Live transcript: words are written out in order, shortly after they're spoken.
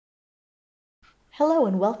Hello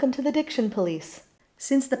and welcome to the Diction Police.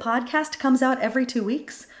 Since the podcast comes out every 2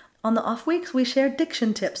 weeks, on the off weeks we share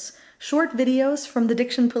diction tips, short videos from the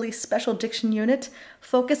Diction Police Special Diction Unit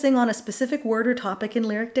focusing on a specific word or topic in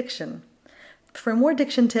lyric diction. For more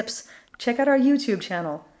diction tips, check out our YouTube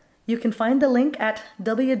channel. You can find the link at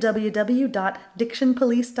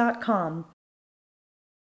www.dictionpolice.com.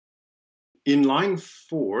 In line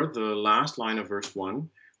 4, the last line of verse 1,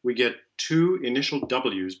 we get two initial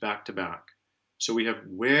W's back to back. So we have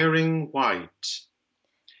wearing white.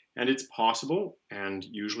 And it's possible, and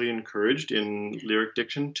usually encouraged in lyric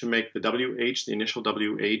diction, to make the WH, the initial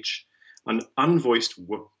WH, an unvoiced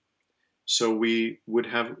W. So we would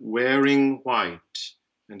have wearing white,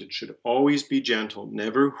 and it should always be gentle,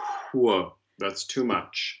 never wh. That's too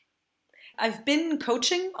much. I've been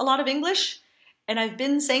coaching a lot of English, and I've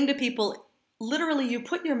been saying to people, literally, you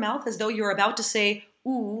put your mouth as though you're about to say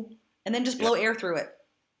ooh, and then just blow air through it.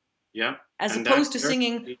 Yeah. As opposed to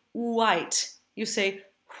singing white, you say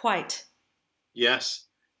white. Yes.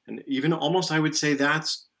 And even almost I would say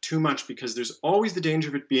that's too much because there's always the danger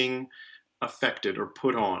of it being affected or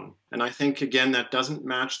put on. And I think, again, that doesn't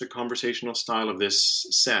match the conversational style of this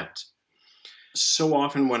set. So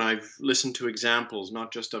often when I've listened to examples,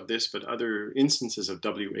 not just of this, but other instances of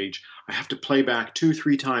WH, I have to play back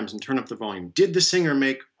 2-3 times and turn up the volume. Did the singer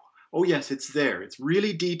make, oh yes, it's there. It's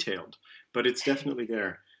really detailed, but it's definitely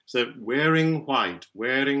there. So wearing white,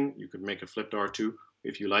 wearing, you could make a flipped R2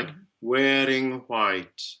 if you like, wearing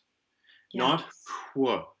white, not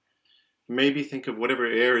wh. Maybe think of whatever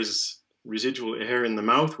air is residual air in the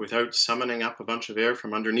mouth without summoning up a bunch of air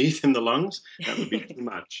from underneath in the lungs. That would be too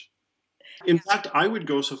much. In fact, I would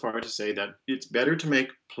go so far to say that it's better to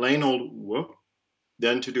make plain old wh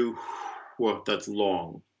than to do wh that's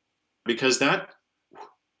long. Because that,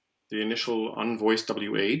 the initial unvoiced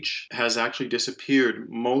WH, has actually disappeared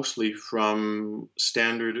mostly from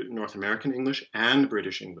standard North American English and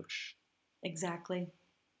British English. Exactly.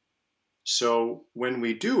 So when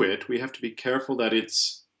we do it, we have to be careful that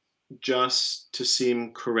it's just to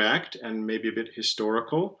seem correct and maybe a bit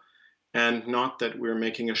historical, and not that we're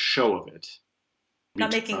making a show of it.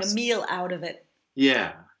 Not making a meal out of it.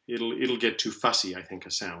 Yeah, it'll get too fussy, I think,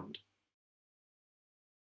 a sound.